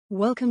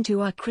Welcome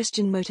to our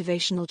Christian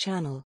motivational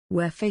channel,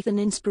 where faith and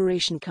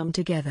inspiration come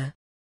together.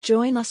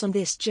 Join us on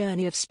this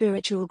journey of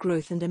spiritual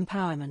growth and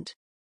empowerment.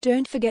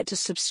 Don't forget to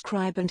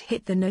subscribe and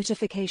hit the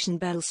notification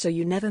bell so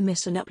you never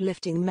miss an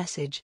uplifting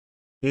message.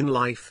 In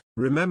life,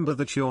 remember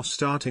that your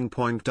starting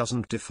point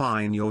doesn't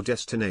define your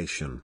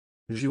destination.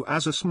 You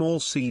as a small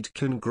seed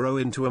can grow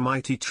into a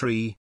mighty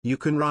tree. You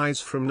can rise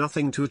from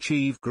nothing to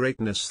achieve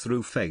greatness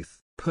through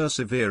faith,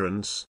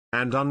 perseverance,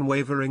 and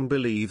unwavering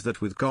belief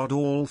that with God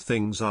all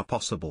things are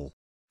possible.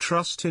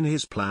 Trust in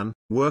His plan,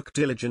 work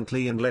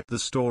diligently, and let the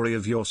story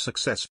of your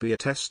success be a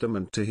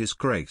testament to His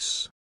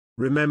grace.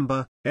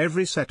 Remember,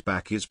 every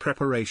setback is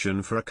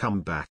preparation for a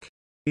comeback.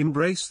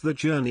 Embrace the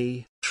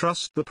journey,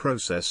 trust the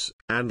process,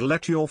 and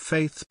let your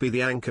faith be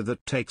the anchor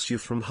that takes you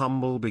from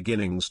humble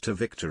beginnings to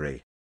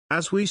victory.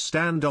 As we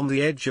stand on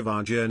the edge of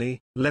our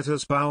journey, let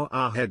us bow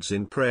our heads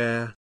in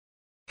prayer.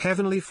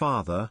 Heavenly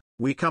Father,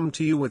 we come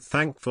to you with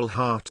thankful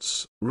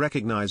hearts,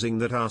 recognizing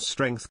that our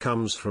strength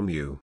comes from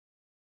you.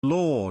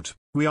 Lord,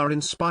 we are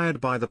inspired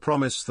by the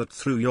promise that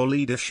through your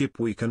leadership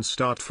we can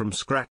start from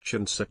scratch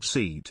and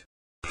succeed.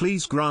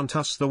 Please grant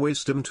us the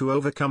wisdom to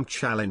overcome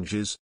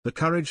challenges, the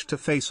courage to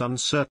face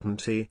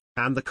uncertainty,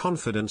 and the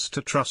confidence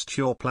to trust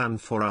your plan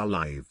for our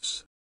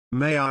lives.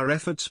 May our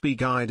efforts be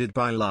guided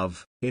by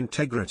love,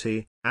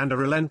 integrity, and a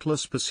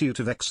relentless pursuit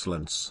of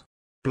excellence.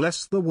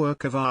 Bless the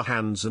work of our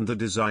hands and the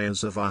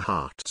desires of our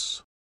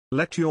hearts.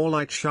 Let your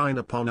light shine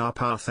upon our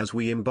path as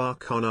we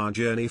embark on our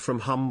journey from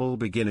humble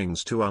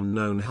beginnings to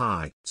unknown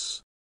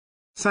heights.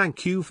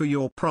 Thank you for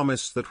your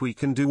promise that we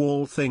can do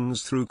all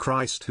things through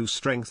Christ who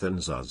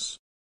strengthens us.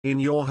 In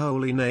your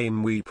holy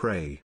name we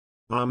pray.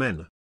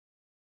 Amen.